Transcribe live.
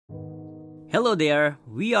Hello there,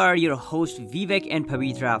 we are your hosts Vivek and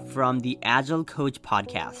Pavitra from the Agile Coach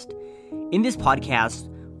podcast. In this podcast,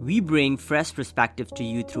 we bring fresh perspectives to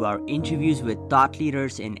you through our interviews with thought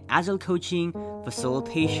leaders in Agile coaching,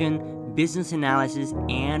 facilitation, business analysis,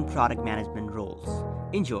 and product management roles.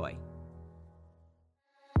 Enjoy.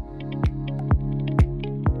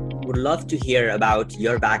 Would love to hear about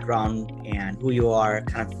your background and who you are.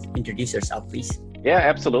 Kind of introduce yourself, please. Yeah,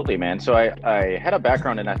 absolutely, man. So I had a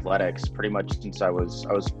background in athletics pretty much since I was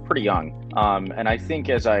pretty young. And I think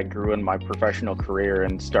as I grew in my professional career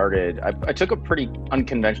and started, I took a pretty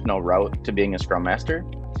unconventional route to being a Scrum Master.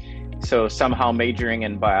 So somehow majoring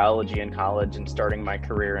in biology in college and starting my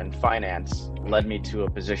career in finance led me to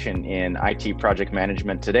a position in IT project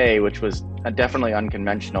management today, which was definitely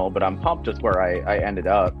unconventional, but I'm pumped with where I ended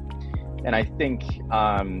up. And I think,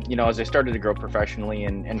 as I started to grow professionally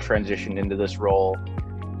and transitioned into this role,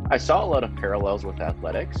 I saw a lot of parallels with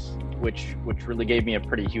athletics, which really gave me a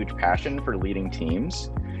pretty huge passion for leading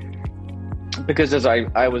teams. Because as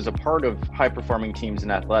I was a part of high-performing teams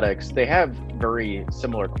in athletics, they have very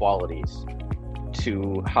similar qualities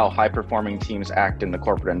to how high-performing teams act in the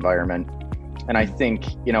corporate environment. And I think,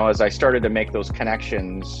 as I started to make those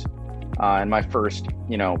connections in my first,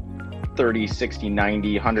 30, 60,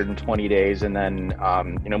 90, 120 days. And then,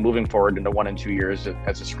 moving forward into 1 and 2 years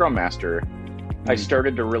as a Scrum Master, I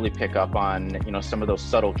started to really pick up on, some of those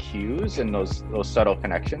subtle cues and those subtle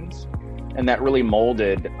connections. And that really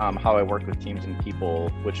molded how I work with teams and people,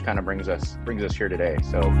 which kind of brings us here today.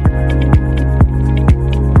 So.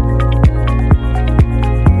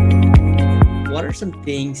 What are some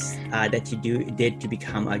things that you did to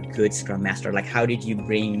become a good Scrum Master? Like, how did you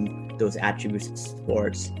bring those attributes to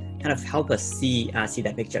sports? Kind of help us see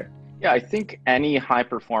that picture. Yeah, I think any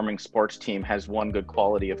high-performing sports team has one good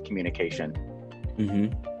quality of communication.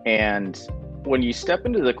 Mm-hmm. And when you step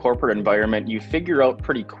into the corporate environment, you figure out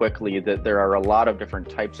pretty quickly that there are a lot of different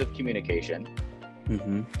types of communication.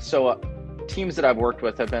 Mm-hmm. So teams that I've worked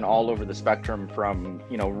with have been all over the spectrum from,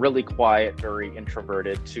 really quiet, very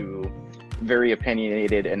introverted to very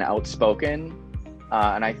opinionated and outspoken.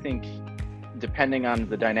 And I think depending on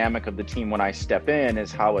the dynamic of the team when I step in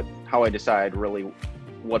is how I decide really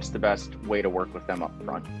what's the best way to work with them up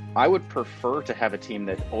front. I would prefer to have a team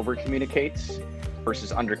that over communicates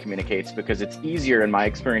versus under communicates, because it's easier in my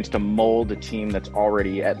experience to mold a team that's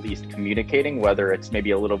already at least communicating, whether it's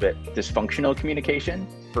maybe a little bit dysfunctional communication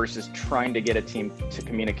versus trying to get a team to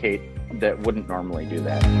communicate that wouldn't normally do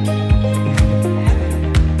that.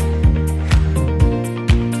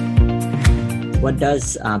 What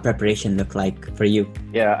does preparation look like for you?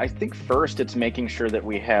 Yeah, I think first it's making sure that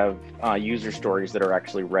we have user stories that are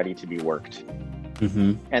actually ready to be worked.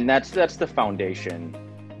 Mm-hmm. And that's the foundation.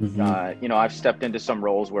 Mm-hmm. I've stepped into some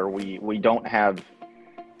roles where we don't have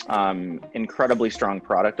incredibly strong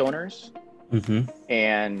product owners. Mm-hmm.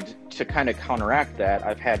 And to kind of counteract that,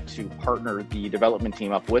 I've had to partner the development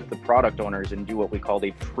team up with the product owners and do what we call a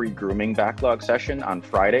pre-grooming backlog session on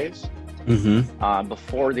Fridays. Mm-hmm.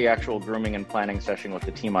 Before the actual grooming and planning session with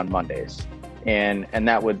the team on Mondays. And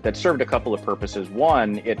that served a couple of purposes.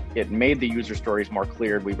 One, it made the user stories more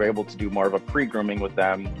clear. We were able to do more of a pre-grooming with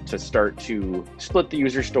them to start to split the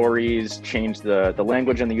user stories, change the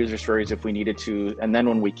language in the user stories if we needed to. And then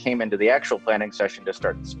when we came into the actual planning session to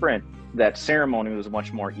start the sprint, that ceremony was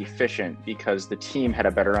much more efficient because the team had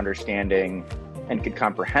a better understanding and could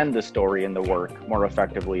comprehend the story and the work more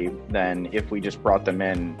effectively than if we just brought them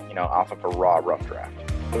in, off of a raw rough draft.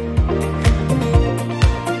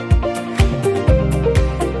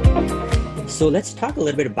 So let's talk a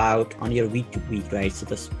little bit about on your week to week, right? So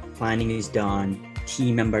the planning is done.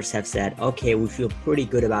 Team members have said, okay, we feel pretty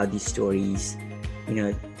good about these stories.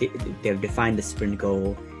 They've defined the sprint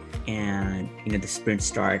goal, and the sprint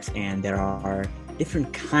starts, and there are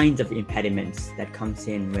different kinds of impediments that comes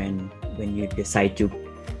in when you decide to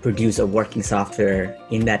produce a working software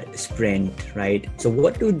in that sprint, right? So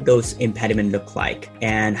what do those impediments look like?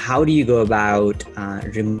 And how do you go about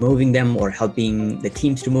removing them or helping the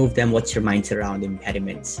teams remove them? What's your mindset around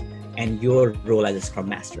impediments and your role as a Scrum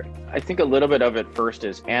Master? I think a little bit of it first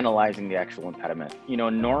is analyzing the actual impediment.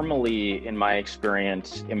 Normally in my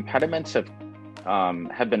experience, impediments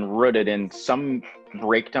have been rooted in some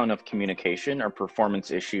breakdown of communication or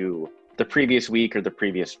performance issue the previous week or the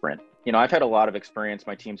previous sprint. I've had a lot of experience.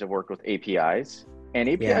 My teams have worked with APIs, and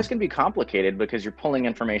APIs can be complicated because you're pulling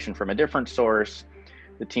information from a different source.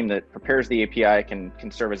 The team that prepares the API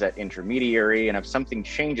can serve as that intermediary. And if something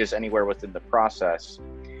changes anywhere within the process,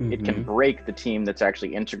 it can break the team that's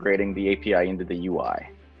actually integrating the API into the UI.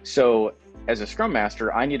 So as a Scrum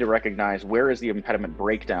Master, I need to recognize where is the impediment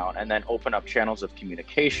breakdown and then open up channels of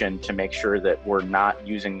communication to make sure that we're not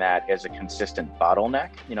using that as a consistent bottleneck.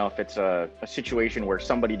 If it's a situation where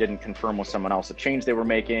somebody didn't confirm with someone else a change they were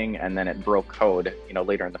making and then it broke code,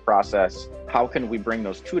 later in the process, how can we bring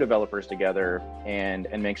those two developers together and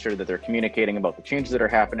make sure that they're communicating about the changes that are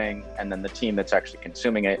happening, and then the team that's actually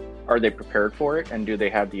consuming it, are they prepared for it, and do they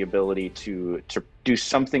have the ability to do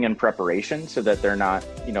something in preparation so that they're not,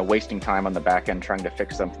 wasting time on the back end trying to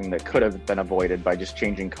fix something that could have been avoided by just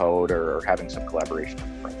changing code or having some collaboration on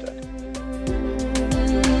the front end.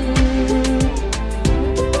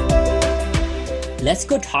 Let's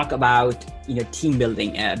go talk about team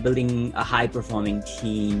building, building a high-performing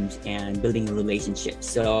teams and building relationships.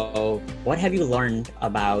 So what have you learned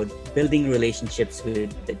about building relationships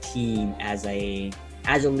with the team as a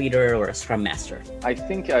Agile leader or a Scrum Master? I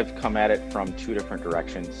think I've come at it from two different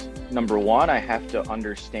directions. Number one, I have to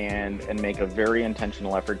understand and make a very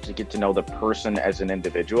intentional effort to get to know the person as an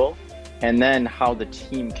individual, and then how the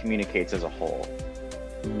team communicates as a whole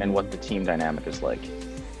and what the team dynamic is like.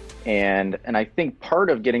 And I think part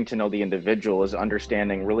of getting to know the individual is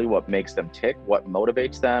understanding really what makes them tick, what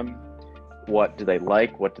motivates them, what do they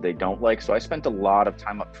like, what do they don't like. So I spent a lot of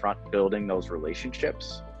time up front building those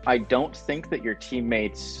relationships. I don't think that your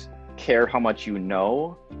teammates care how much you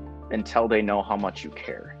know until they know how much you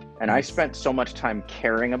care. And I spent so much time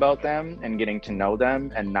caring about them and getting to know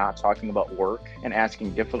them and not talking about work and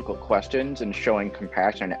asking difficult questions and showing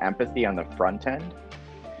compassion and empathy on the front end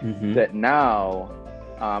that now,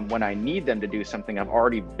 when I need them to do something, I've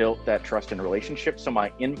already built that trust and relationship. So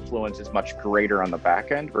my influence is much greater on the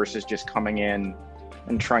back end versus just coming in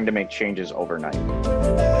and trying to make changes overnight.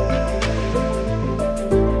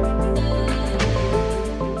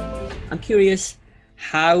 I'm curious,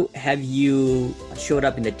 how have you showed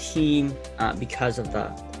up in the team because of the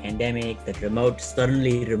pandemic, the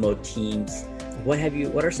suddenly remote teams? What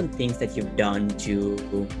are some things that you've done to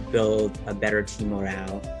build a better team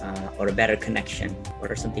morale or a better connection?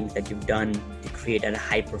 What are some things that you've done to create a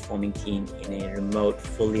high-performing team in a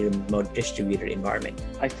fully remote distributed environment?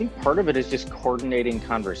 I think part of it is just coordinating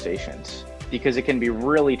conversations, because it can be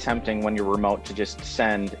really tempting when you're remote to just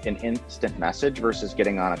send an instant message versus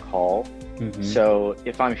getting on a call. So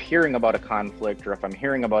if I'm hearing about a conflict or if I'm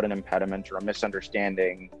hearing about an impediment or a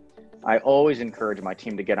misunderstanding, I always encourage my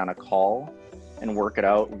team to get on a call and work it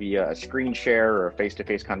out via a screen share or a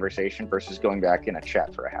face-to-face conversation versus going back in a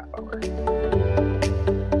chat for a half hour.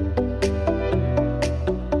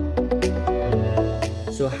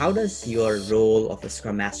 So how does your role of a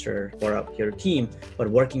Scrum Master for your team, but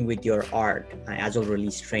working with your Agile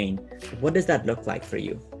Release Train, what does that look like for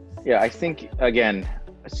you? Yeah, I think, again,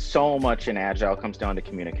 so much in Agile comes down to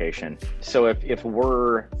communication. So if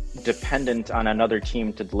we're dependent on another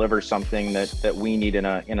team to deliver something that we need in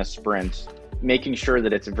a sprint, making sure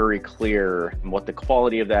that it's very clear what the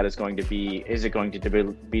quality of that is going to be. Is it going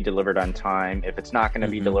to be delivered on time? If it's not going to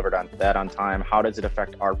be delivered on time, how does it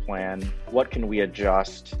affect our plan? What can we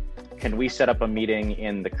adjust? Can we set up a meeting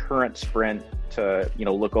in the current sprint to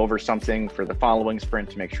look over something for the following sprint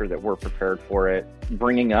to make sure that we're prepared for it?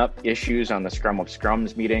 Bringing up issues on the Scrum of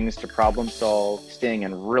Scrums meetings to problem solve, staying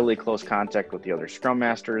in really close contact with the other Scrum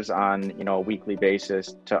Masters on a weekly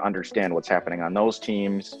basis to understand what's happening on those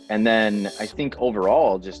teams. And then I think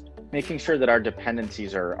overall, just making sure that our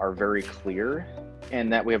dependencies are very clear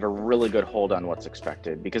and that we have a really good hold on what's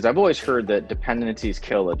expected, because I've always heard that dependencies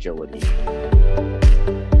kill agility.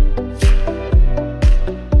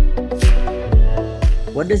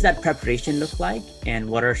 What does that preparation look like,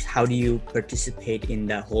 and how do you participate in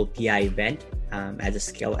the whole PI event as a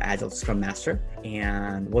skilled Agile Scrum Master?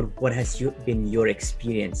 And what has been your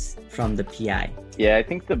experience from the PI? Yeah, I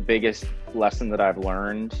think the biggest lesson that I've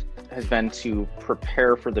learned has been to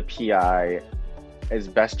prepare for the PI as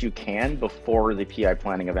best you can before the PI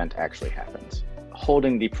planning event actually happens.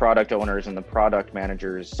 Holding the product owners and the product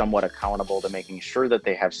managers somewhat accountable to making sure that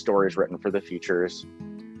they have stories written for the features.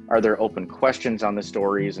 Are there open questions on the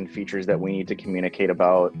stories and features that we need to communicate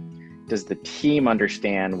about? Does the team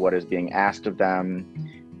understand what is being asked of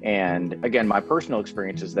them? And again, my personal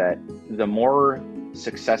experience is that the more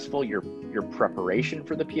successful your preparation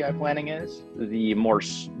for the PI planning is,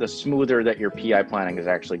 the smoother that your PI planning is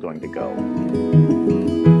actually going to go.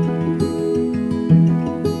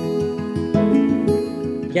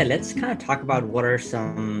 Yeah, let's kind of talk about what are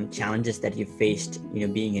some challenges that you faced,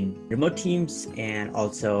 being in remote teams, and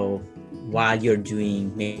also while you're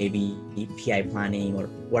doing maybe PI planning or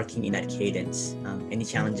working in that cadence. Any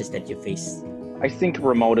challenges that you face? I think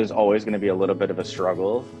remote is always going to be a little bit of a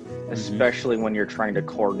struggle. especially when you're trying to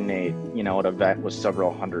coordinate, an event with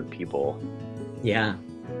several hundred people. Yeah.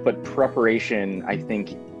 But preparation, I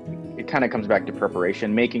think it kind of comes back to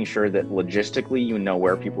preparation, making sure that logistically you know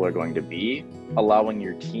where people are going to be, allowing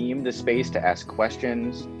your team the space to ask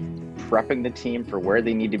questions, prepping the team for where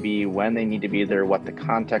they need to be, when they need to be there, what the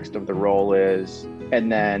context of the role is. And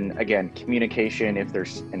then again, communication, if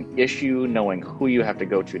there's an issue, knowing who you have to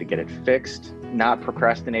go to get it fixed, not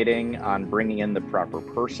procrastinating on bringing in the proper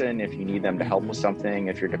person if you need them to help with something,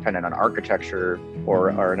 if you're dependent on architecture or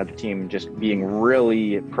another team, just being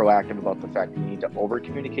really proactive about the fact that you need to over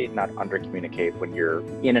communicate, not under communicate when you're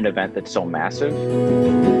in an event that's so massive.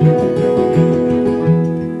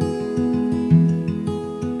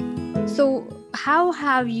 So how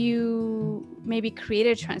have you maybe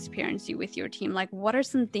created transparency with your team? Like, what are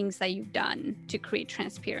some things that you've done to create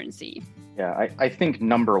transparency? Yeah, I think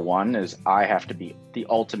number one is I have to be the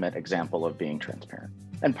ultimate example of being transparent.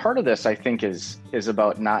 And part of this, I think, is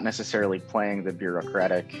about not necessarily playing the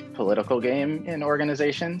bureaucratic political game in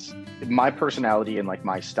organizations. My personality and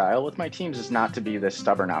my style with my teams is not to be this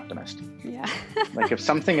stubborn optimist. Yeah. If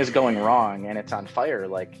something is going wrong and it's on fire,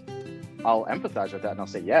 I'll empathize with that and I'll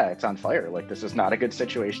say, yeah, it's on fire. This is not a good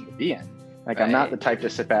situation to be in. Right. I'm not the type to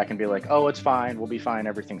sit back and be like, oh, it's fine, we'll be fine,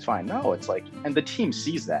 everything's fine. No, it's and the team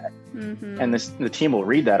sees that. Mm-hmm. And the team will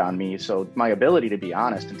read that on me. So my ability to be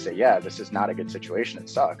honest and say, yeah, this is not a good situation, it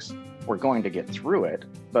sucks. We're going to get through it,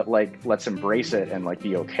 but let's embrace it and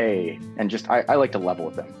be okay. And just, I like to level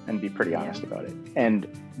with them and be pretty honest about it. And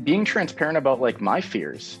being transparent about my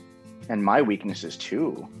fears and my weaknesses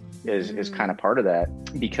too is kind of part of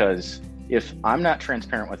that, because if I'm not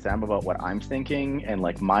transparent with them about what I'm thinking and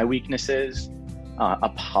my weaknesses,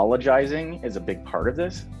 apologizing is a big part of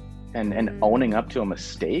this, and owning up to a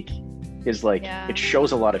mistake is it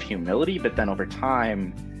shows a lot of humility, but then over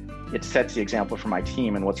time it sets the example for my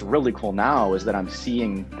team. And what's really cool now is that I'm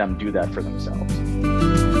seeing them do that for themselves.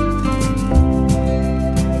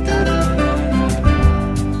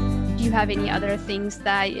 Do you have any other things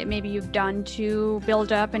that maybe you've done to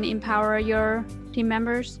build up and empower your team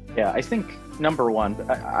members? Yeah, I think number one,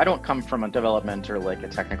 I don't come from a development or a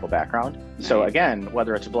technical background. So again,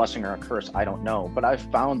 whether it's a blessing or a curse, I don't know. But I've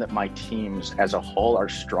found that my teams as a whole are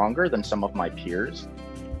stronger than some of my peers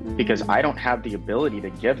because I don't have the ability to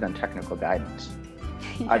give them technical guidance.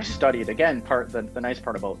 Yeah. I've studied, again, the nice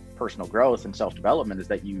part about personal growth and self-development is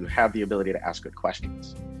that you have the ability to ask good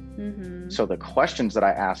questions. Mm-hmm. So the questions that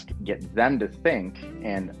I ask get them to think,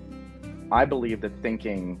 and I believe that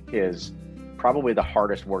thinking is probably the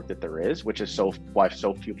hardest work that there is, which is why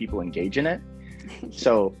so few people engage in it.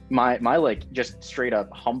 So my just straight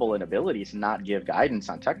up humble inability to not give guidance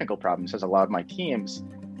on technical problems has allowed my teams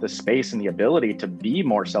the space and the ability to be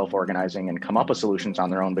more self-organizing and come up with solutions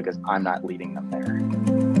on their own because I'm not leading them there.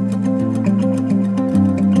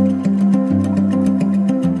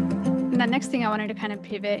 The next thing I wanted to kind of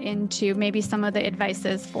pivot into maybe some of the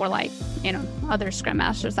advices for other Scrum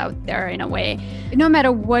Masters out there in a way. No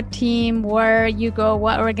matter what team, where you go,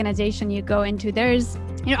 what organization you go into,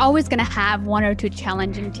 you're always going to have one or two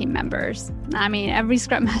challenging team members. I mean, every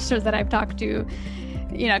Scrum Master that I've talked to,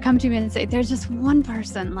 come to me and say, there's just one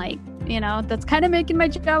person that's kind of making my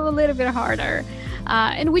job a little bit harder.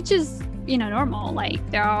 And which is, normal.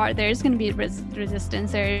 There's going to be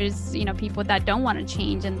resistance. There's, people that don't want to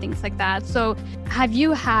change and things like that. So have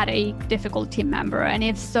you had a difficult team member? And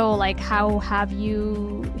if so, how have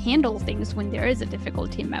you handled things when there is a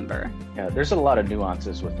difficult team member? Yeah, there's a lot of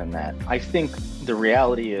nuances within that. I think the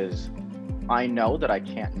reality is I know that I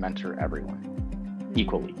can't mentor everyone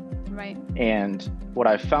equally. Right. And what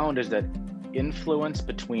I've found is that influence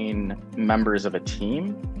between members of a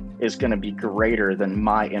team is going to be greater than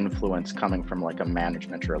my influence coming from a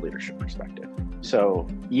management or a leadership perspective. So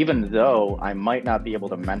even though I might not be able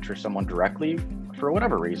to mentor someone directly for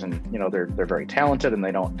whatever reason, they're very talented and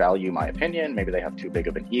they don't value my opinion. Maybe they have too big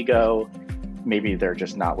of an ego. Maybe they're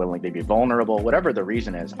just not willing to be vulnerable. Whatever the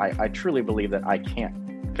reason is, I truly believe that I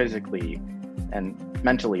can't physically and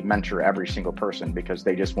mentally mentor every single person because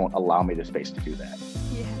they just won't allow me the space to do that.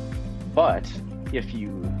 Yeah. But if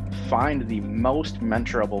you find the most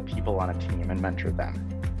mentorable people on a team and mentor them,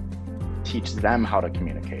 teach them how to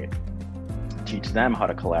communicate, teach them how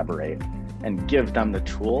to collaborate, and give them the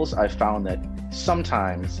tools, I've found that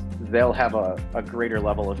sometimes they'll have a greater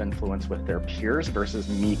level of influence with their peers versus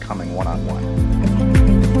me coming one-on-one.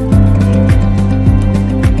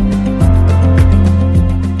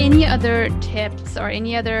 Any other tips or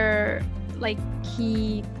any other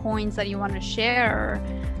key points that you want to share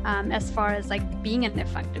as far as being an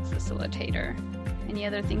effective facilitator any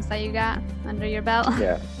other things that you got under your belt?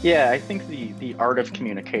 Yeah. I think the art of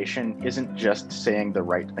communication isn't just saying the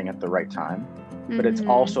right thing at the right time, but it's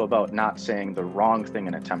also about not saying the wrong thing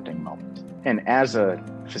in a tempting moment. And as a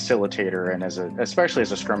facilitator and especially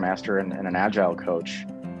as a Scrum Master and an Agile coach,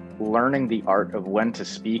 learning the art of when to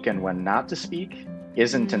speak and when not to speak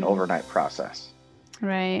isn't an overnight process.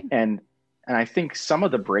 Right. And I think some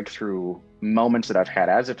of the breakthrough moments that I've had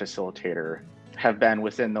as a facilitator have been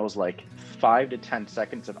within those like 5 to 10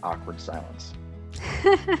 seconds of awkward silence.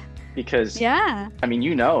 Because, I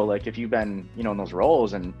mean, like if you've been, in those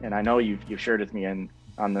roles, and I know you've shared with me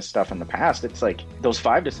on this stuff in the past, it's like those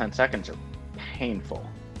 5 to 10 seconds are painful.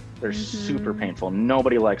 They're super painful.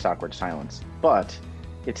 Nobody likes awkward silence, but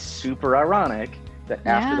it's super ironic that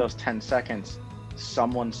after those 10 seconds,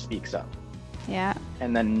 someone speaks up. Yeah.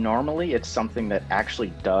 And then normally it's something that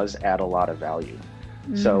actually does add a lot of value.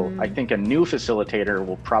 So I think a new facilitator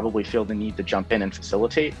will probably feel the need to jump in and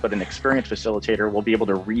facilitate, but an experienced facilitator will be able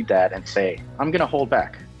to read that and say, I'm going to hold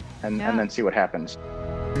back and then see what happens.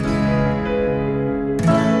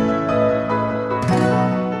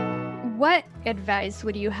 What advice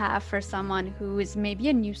would you have for someone who is maybe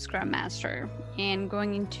a new Scrum Master and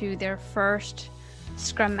going into their first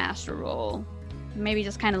Scrum Master role? Maybe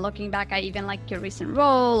just kind of looking back at even like your recent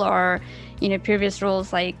role or, previous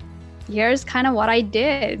roles, like, here's kind of what I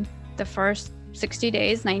did the first 60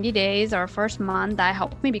 days, 90 days, or first month that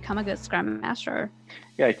helped me become a good Scrum Master.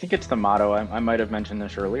 Yeah, I think it's the motto. I might have mentioned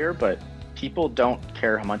this earlier, but people don't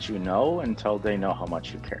care how much you know until they know how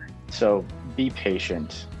much you care. So be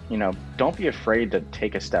patient. Don't be afraid to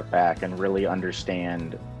take a step back and really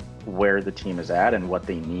understand where the team is at and what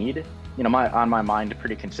they need. On my mind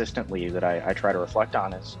pretty consistently that I try to reflect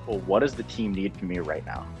on is, well, what does the team need from me right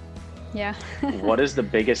now? Yeah. What is the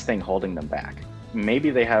biggest thing holding them back? Maybe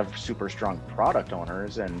they have super strong product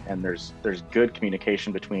owners and there's good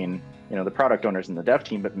communication between, the product owners and the dev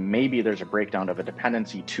team, but maybe there's a breakdown of a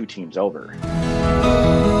dependency 2 teams over.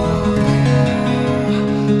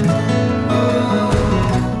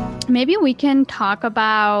 Maybe we can talk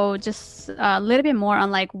about just a little bit more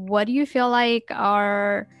on like, what do you feel like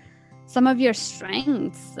are some of your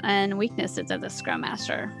strengths and weaknesses as a Scrum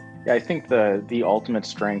Master? Yeah, I think the ultimate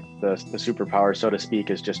strength, the superpower, so to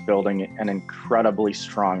speak, is just building an incredibly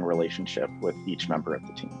strong relationship with each member of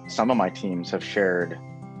the team. Some of my teams have shared,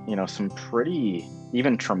 some pretty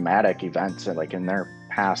even traumatic events like in their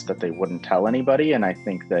past that they wouldn't tell anybody. And I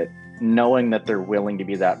think that knowing that they're willing to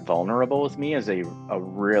be that vulnerable with me is a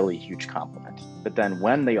really huge compliment. But then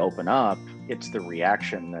when they open up, it's the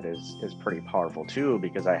reaction that is pretty powerful too,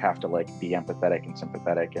 because I have to like be empathetic and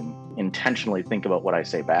sympathetic and intentionally think about what I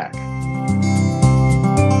say back.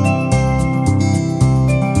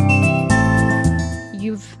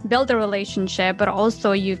 You've built a relationship, but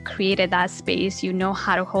also you've created that space. You know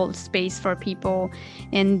how to hold space for people,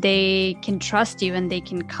 and they can trust you and they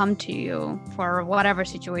can come to you for whatever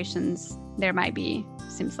situations there might be,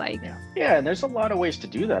 seems like. Yeah, and there's a lot of ways to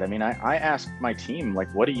do that. I mean, I asked my team,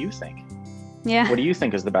 like, what do you think? Yeah. What do you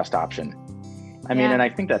think is the best option? I mean, and I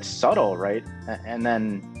think that's subtle, right? And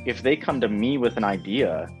then if they come to me with an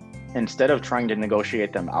idea, instead of trying to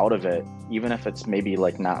negotiate them out of it, even if it's maybe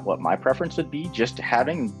like not what my preference would be, just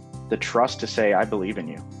having the trust to say, I believe in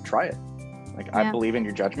you, try it. Like, I believe in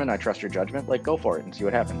your judgment. I trust your judgment. Like, go for it and see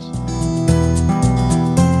what happens.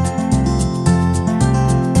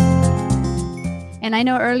 And I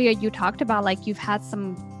know earlier you talked about like you've had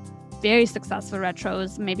some very successful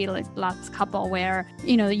retros, maybe like last couple where,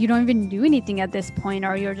 you don't even do anything at this point,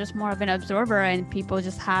 or you're just more of an observer and people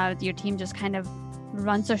just have your team just kind of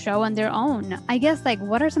runs a show on their own. I guess like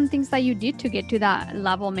what are some things that you did to get to that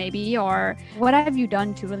level maybe, or what have you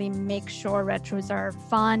done to really make sure retros are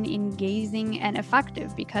fun, engaging, and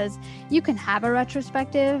effective? Because you can have a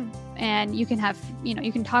retrospective and you can have,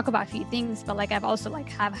 you can talk about a few things, but like I've also like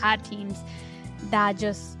have had teams that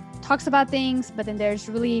just talks about things, but then there's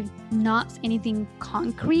really not anything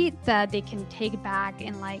concrete that they can take back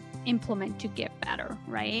and like implement to get better,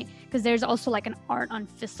 right? Because there's also like an art on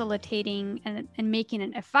facilitating and making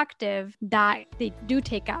it effective, that they do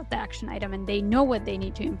take out the action item and they know what they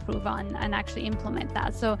need to improve on and actually implement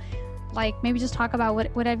that. So like maybe just talk about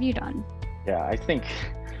what have you done? Yeah, I think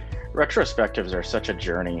retrospectives are such a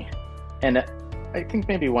journey. And I think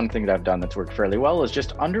maybe one thing that I've done that's worked fairly well is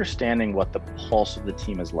just understanding what the pulse of the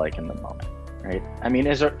team is like in the moment, right? I mean,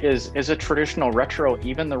 is a traditional retro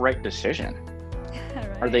even the right decision?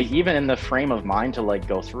 Right. Are they even in the frame of mind to like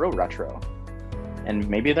go through a retro? And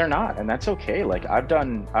maybe they're not, and that's okay. Like I've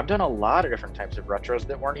done a lot of different types of retros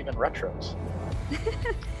that weren't even retros.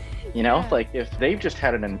 Like if they've just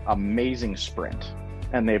had an amazing sprint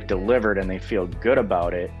and they've delivered and they feel good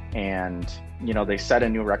about it, and they set a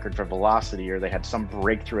new record for velocity or they had some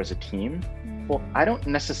breakthrough as a team, well, I don't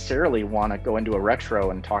necessarily want to go into a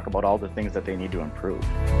retro and talk about all the things that they need to improve.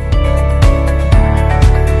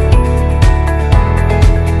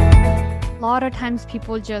 A lot of times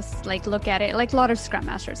people just look at it, like a lot of Scrum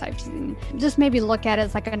Masters I've seen, just maybe look at it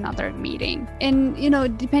as like another meeting. And,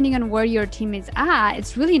 depending on where your team is at,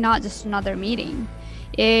 it's really not just another meeting.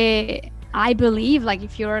 I believe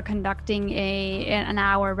if you're conducting an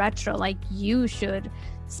hour retro, you should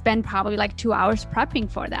spend probably 2 hours prepping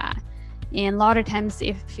for that. And a lot of times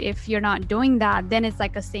if you're not doing that, then it's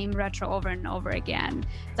the same retro over and over again.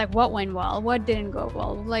 It's what went well, what didn't go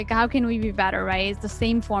well, how can we be better, right? It's the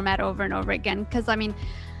same format over and over again. Because I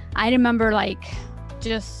remember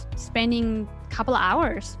just spending a couple of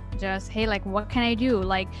hours just, hey, what can I do?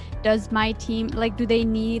 Does my team, do they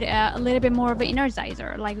need a little bit more of an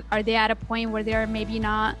energizer? Are they at a point where they're maybe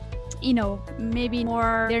not, maybe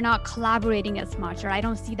more, they're not collaborating as much, or I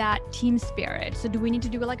don't see that team spirit. So do we need to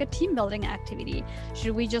do a team building activity?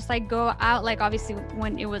 Should we just go out, obviously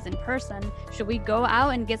when it was in person, should we go out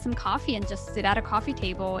and get some coffee and just sit at a coffee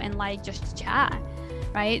table and just chat,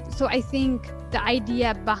 right? So I think the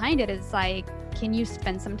idea behind it is can you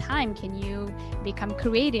spend some time? Can you become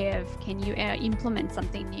creative? Can you implement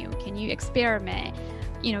something new? Can you experiment?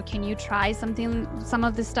 Can you try some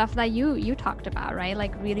of the stuff that you talked about, right?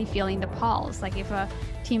 Really feeling the pulse. If a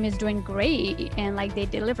team is doing great and they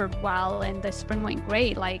delivered well and the sprint went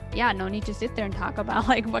great, no need to sit there and talk about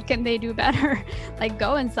what can they do better.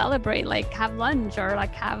 Go and celebrate, have lunch or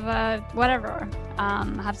have whatever,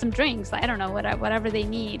 have some drinks. I don't know, whatever they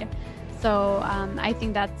need. So I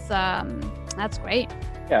think that's great.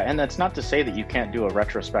 Yeah, and that's not to say that you can't do a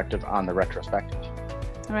retrospective on the retrospective.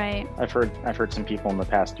 Right. I've heard some people in the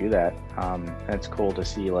past do that. And it's cool to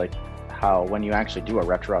see how when you actually do a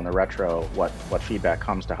retro on the retro, what feedback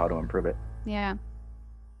comes to how to improve it. Yeah.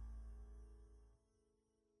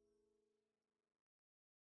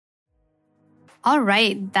 All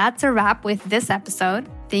right, that's a wrap with this episode.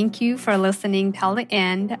 Thank you for listening till the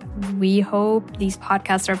end. We hope these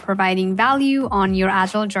podcasts are providing value on your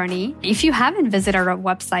Agile journey. If you haven't visited our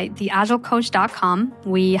website, theagilecoach.com,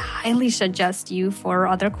 we highly suggest you for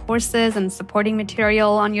other courses and supporting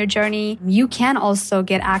material on your journey. You can also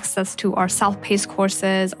get access to our self-paced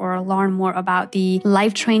courses or learn more about the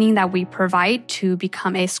live training that we provide to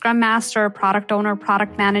become a Scrum Master, Product Owner,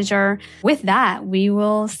 Product Manager. With that, we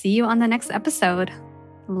will see you on the next episode.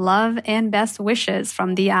 Love and best wishes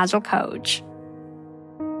from the Agile Coach.